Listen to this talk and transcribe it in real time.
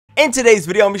In today's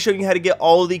video, I'm going to be showing you how to get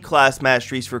all of the class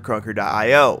masteries for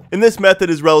Krunker.io. And this method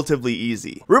is relatively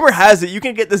easy. Rumor has it you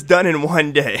can get this done in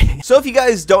one day. So if you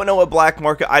guys don't know what black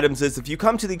market items is, if you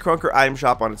come to the Krunker item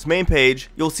shop on its main page,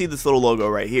 you'll see this little logo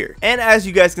right here. And as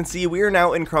you guys can see, we are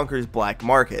now in Krunker's black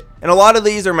market. And a lot of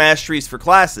these are masteries for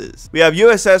classes. We have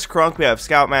USS Krunk, we have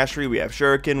Scout Mastery, we have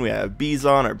Shuriken, we have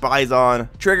Bison or Bison,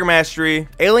 Trigger Mastery,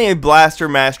 Alien Blaster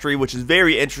Mastery, which is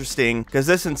very interesting because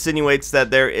this insinuates that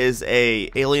there is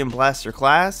a Alien Blaster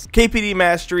class, KPD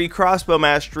Mastery, Crossbow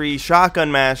Mastery,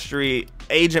 Shotgun Mastery,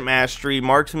 Agent Mastery,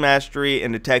 Marksman Mastery,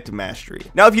 and Detective Mastery.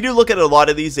 Now, if you do look at a lot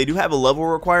of these, they do have a level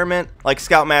requirement, like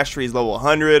Scout Mastery is level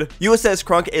 100, USS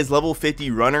Krunk is level 50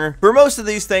 runner. For most of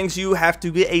these things, you have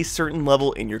to get a certain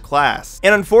level in your class.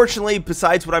 And unfortunately,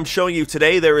 besides what I'm showing you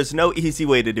today, there is no easy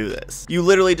way to do this. You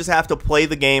literally just have to play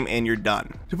the game and you're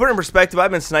done. To put it in perspective,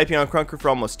 I've been sniping on Krunker for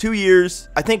almost 2 years.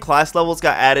 I think class levels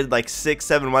got added like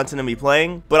 6-7 months into me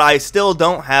playing, but I still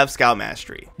don't have Scout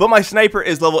Mastery. But my sniper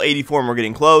is level 84 and we're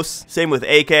getting close. Same with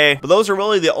AK, but those are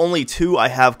really the only two I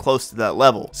have close to that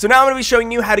level. So now I'm going to be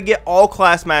showing you how to get all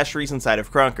class masteries inside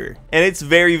of Krunker. And it's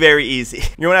very, very easy.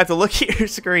 You're going to have to look at your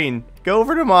screen, go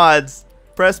over to mods,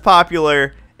 press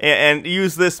popular, and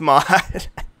use this mod.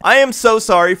 I am so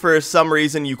sorry for some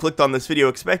reason you clicked on this video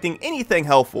expecting anything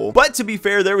helpful, but to be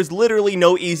fair, there was literally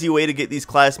no easy way to get these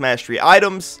class mastery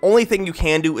items. Only thing you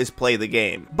can do is play the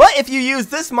game. But if you use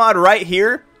this mod right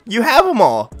here, you have them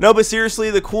all. No, but seriously,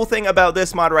 the cool thing about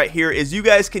this mod right here is you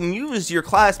guys can use your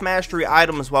class mastery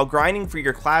items while grinding for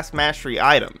your class mastery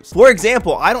items. For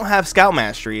example, I don't have Scout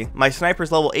Mastery. My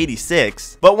sniper's level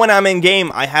 86, but when I'm in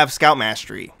game, I have Scout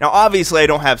Mastery. Now, obviously, I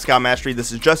don't have Scout Mastery.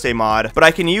 This is just a mod, but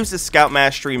I can use this Scout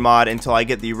Mastery mod until I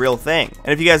get the real thing.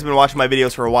 And if you guys have been watching my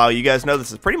videos for a while, you guys know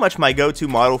this is pretty much my go-to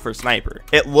model for sniper.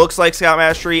 It looks like Scout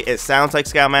Mastery. It sounds like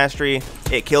Scout Mastery.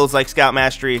 It kills like Scout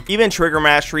Mastery. Even Trigger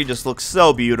Mastery just looks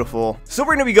so beautiful. So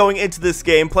we're going to be going into this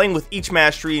game, playing with each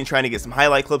mastery and trying to get some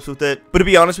highlight clips with it. But to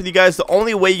be honest with you guys, the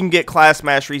only way you can get class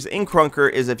masteries in Krunker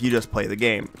is if you just play the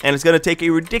game. And it's going to take a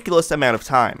ridiculous amount of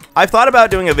time. I've thought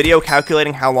about doing a video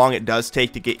calculating how long it does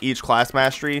take to get each class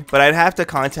mastery, but I'd have to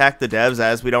contact the devs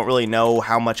as we don't really know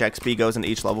how much XP goes into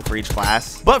each level for each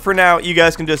class. But for now, you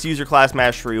guys can just use your class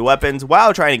mastery weapons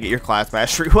while trying to get your class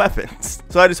mastery weapons.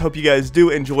 So I just hope you guys do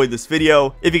enjoy this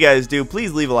video. If you guys do,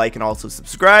 please leave a like and also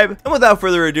subscribe. And without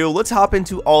further ado, let's hop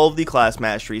into all of the class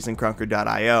masteries in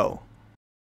Krunker.io.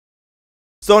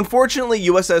 So unfortunately,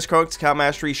 USS Krunk, Scout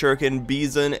Mastery, Shuriken,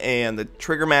 Bison, and the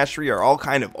Trigger Mastery are all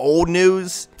kind of old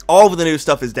news. All of the new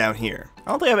stuff is down here. I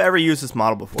don't think I've ever used this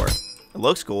model before. It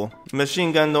looks cool.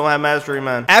 Machine gun don't have mastery,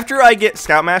 man. After I get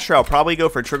Scout Mastery, I'll probably go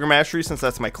for Trigger Mastery since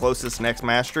that's my closest next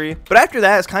mastery. But after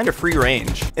that, it's kind of free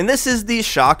range. And this is the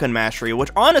Shotgun Mastery, which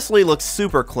honestly looks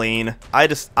super clean. I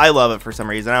love it for some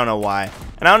reason. I don't know why.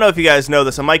 And I don't know if you guys know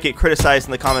this. I might get criticized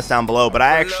in the comments down below, but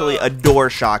I actually adore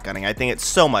shotgunning. I think it's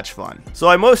so much fun. So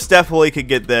I most definitely could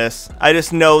get this. I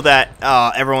just know that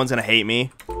everyone's gonna hate me.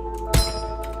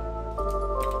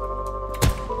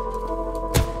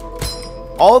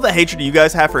 All the hatred you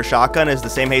guys have for shotgun is the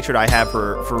same hatred I have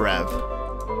for Rev.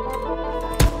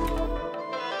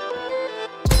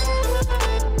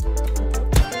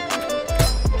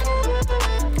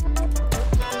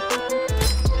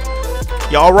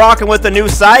 Y'all rocking with the new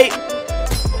sight?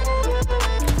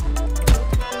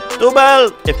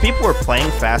 Double! If people were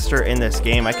playing faster in this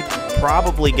game, I could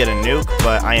probably get a nuke,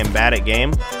 but I am bad at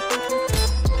game.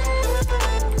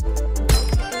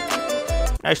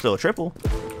 Nice little triple.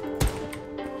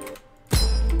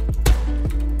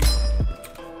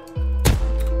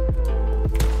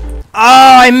 Oh,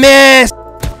 I missed!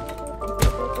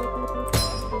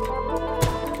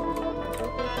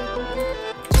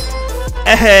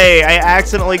 Hey, I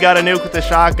accidentally got a nuke with the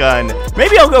shotgun.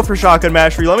 Maybe I'll go for Shotgun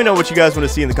Mastery. Let me know what you guys want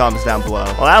to see in the comments down below.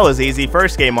 Well, that was easy.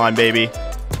 First game on, baby.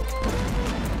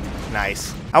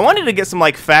 Nice. I wanted to get some,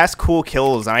 like, fast, cool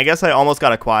kills, and I guess I almost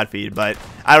got a quad feed, but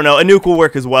I don't know. A nuke will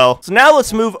work as well. So now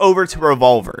let's move over to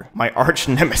Revolver, my arch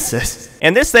nemesis.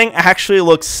 And this thing actually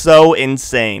looks so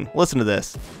insane. Listen to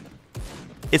this.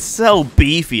 It's so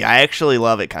beefy. I actually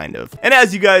love it, kind of. And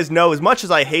as you guys know, as much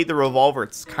as I hate the Revolver,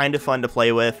 it's kind of fun to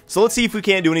play with. So let's see if we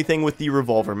can't do anything with the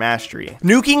Revolver Mastery.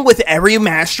 Nuking with every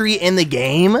mastery in the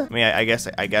game? I mean, I guess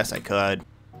I could.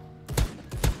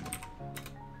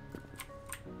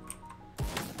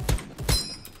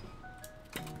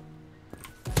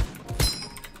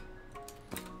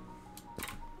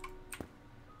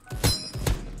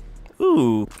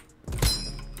 Ooh.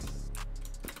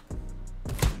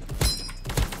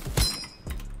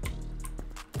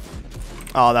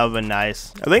 Oh, that would have been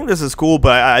nice. I think this is cool,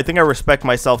 but I think I respect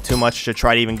myself too much to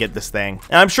try to even get this thing.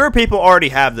 And I'm sure people already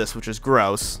have this, which is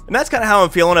gross. And that's kind of how I'm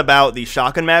feeling about the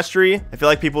shotgun mastery. I feel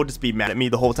like people would just be mad at me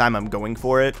the whole time I'm going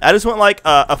for it. I just want like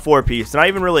a 4-piece. Not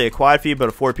even really a quad feed, but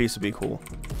a 4-piece would be cool.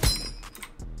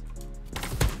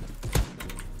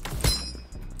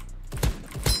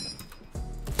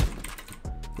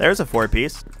 There's a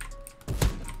 4-piece.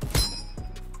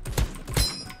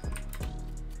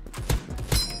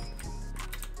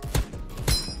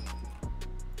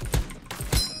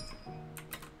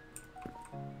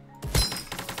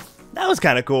 That was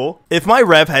kind of cool. If my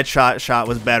rev headshot shot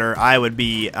was better, I would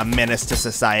be a menace to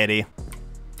society.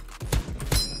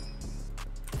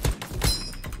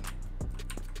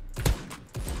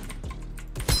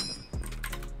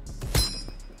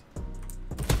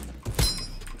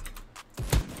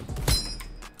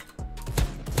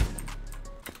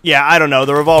 Yeah, I don't know.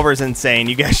 The revolver is insane.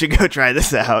 You guys should go try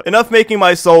this out. Enough making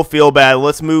my soul feel bad.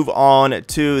 Let's move on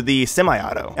to the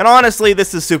semi-auto. And honestly,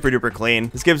 this is super duper clean.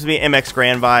 This gives me MX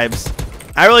Grand vibes.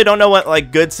 I really don't know what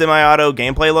like good semi-auto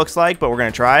gameplay looks like, but we're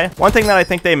gonna try. One thing that I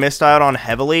think they missed out on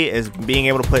heavily is being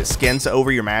able to put skins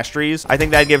over your masteries. I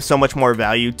think that gives so much more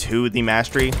value to the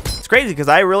mastery. It's crazy because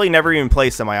I really never even play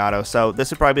semi-auto, so this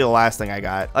would probably be the last thing I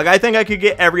got. Like, I think I could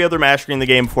get every other mastery in the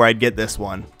game before I'd get this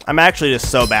one. I'm actually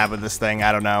just so bad with this thing,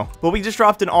 I don't know. But we just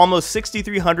dropped an almost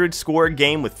 6,300 score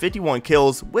game with 51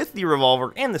 kills with the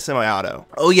revolver and the semi-auto.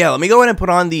 Oh yeah, let me go ahead and put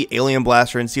on the alien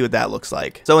blaster and see what that looks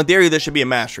like. So in theory, this should be a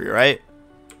mastery, right?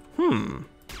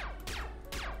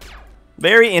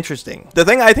 Very interesting. The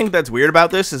thing I think that's weird about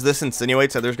this is this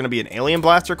insinuates that there's going to be an alien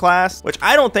blaster class, which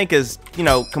I don't think is, you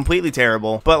know, completely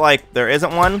terrible, but like there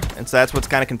isn't one. And so that's what's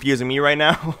kind of confusing me right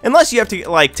now. Unless you have to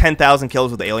get like 10,000 kills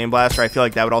with the alien blaster, I feel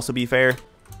like that would also be fair.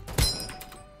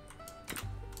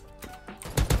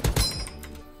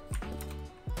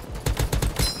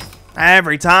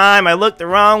 Every time I look the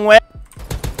wrong way.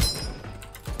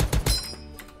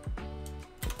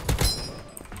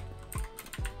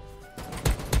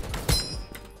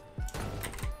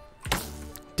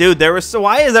 Dude, there was so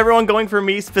why is everyone going for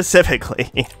me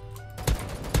specifically?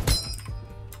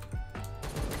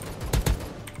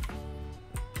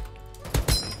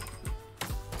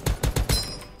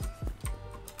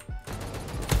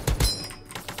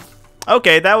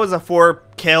 Okay, that was a 4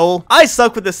 kill. I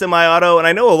suck with the semi-auto, and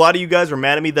I know a lot of you guys were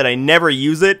mad at me that I never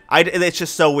use it. It's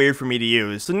just so weird for me to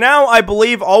use. So now I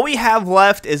believe all we have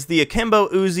left is the Akimbo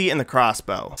Uzi and the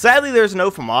crossbow. Sadly, there's no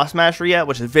FAMAS master yet,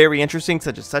 which is very interesting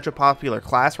since it's such a popular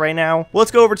class right now.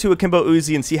 Let's go over to Akimbo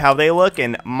Uzi and see how they look,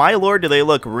 and my lord, do they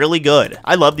look really good.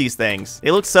 I love these things.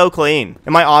 They look so clean.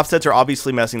 And my offsets are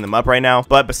obviously messing them up right now,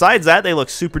 but besides that, they look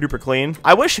super duper clean.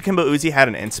 I wish Akimbo Uzi had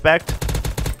an inspect,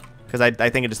 because I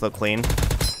think it just looked clean.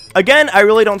 Again, I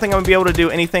really don't think I'm going to be able to do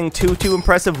anything too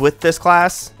impressive with this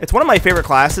class. It's one of my favorite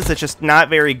classes. It's just not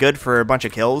very good for a bunch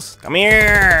of kills. Come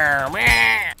here.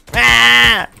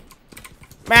 I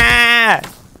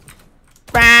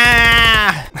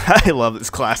love this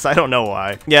class. I don't know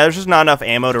why. Yeah, there's just not enough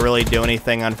ammo to really do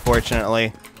anything,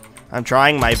 unfortunately. I'm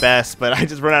trying my best, but I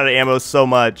just run out of ammo so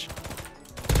much.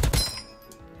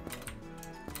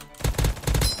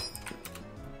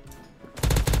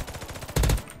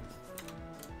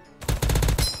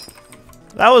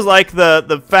 That was like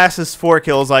the fastest 4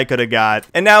 kills I could have got.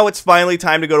 And now it's finally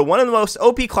time to go to one of the most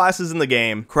OP classes in the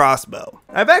game, crossbow.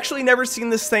 I've actually never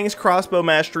seen this thing's crossbow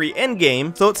mastery in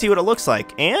game, so let's see what it looks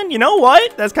like. And you know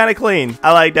what? That's kind of clean.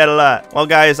 I like that a lot. Well,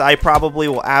 guys, I probably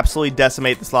will absolutely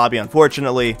decimate this lobby,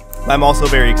 unfortunately, but I'm also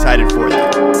very excited for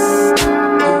that.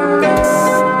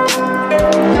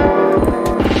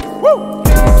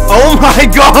 Oh my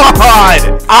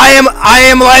god! I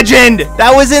am legend!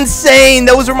 That was insane!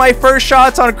 Those were my first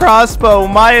shots on crossbow,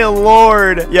 my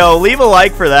lord! Yo, leave a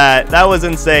like for that. That was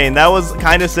insane. That was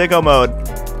kind of sicko mode.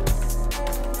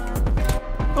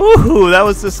 Ooh, that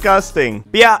was disgusting.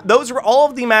 But yeah, those were all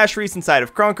of the masteries inside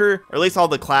of Krunker, or at least all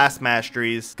the class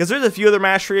masteries. Because there's a few other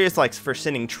masteries, like for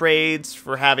sending trades,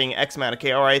 for having X amount of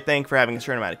KR, I think, for having a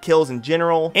certain amount of kills in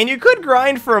general. And you could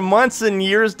grind for months and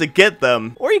years to get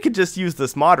them, or you could just use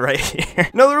this mod right here.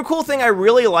 Another cool thing I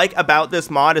really like about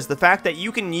this mod is the fact that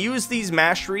you can use these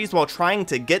masteries while trying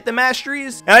to get the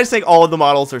masteries. And I just think all of the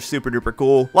models are super duper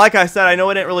cool. Like I said, I know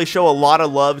I didn't really show a lot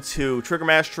of love to Trigger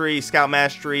Mastery, Scout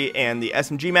Mastery, and the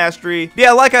SMG Mastery. But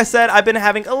yeah, like I said, I've been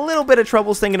having a little bit of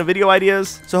trouble thinking of video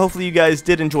ideas, so hopefully you guys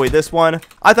did enjoy this one.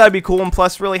 I thought it'd be cool, and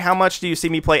plus, really, how much do you see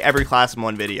me play every class in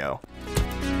one video?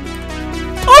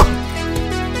 Oh!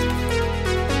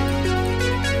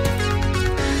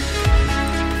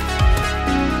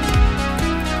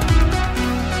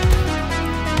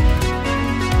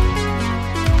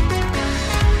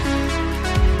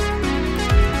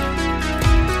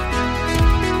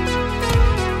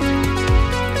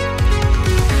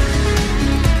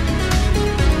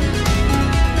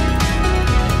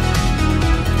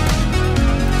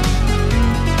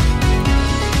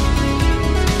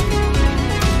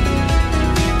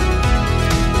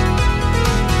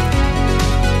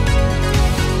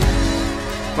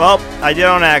 Well, I did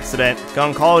on accident.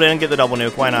 Gonna call it in and get the double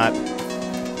nuke. Why not?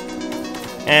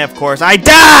 And of course, I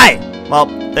die! Well,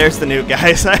 there's the nuke,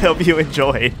 guys. I hope you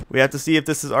enjoyed. We have to see if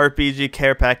this is RPG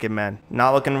care packet, man.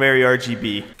 Not looking very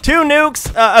RGB. 2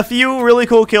 nukes, a few really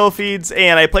cool kill feeds,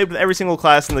 and I played with every single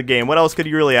class in the game. What else could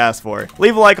you really ask for?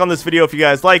 Leave a like on this video if you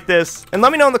guys like this, and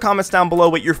let me know in the comments down below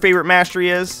what your favorite mastery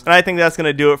is. And I think that's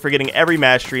gonna do it for getting every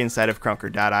mastery inside of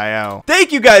Krunker.io.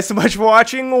 Thank you guys so much for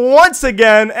watching once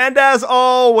again, and as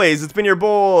always, it's been your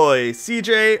boy,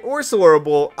 CJ Or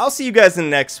Sorable. I'll see you guys in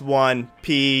the next one.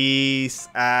 Peace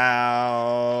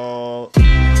out.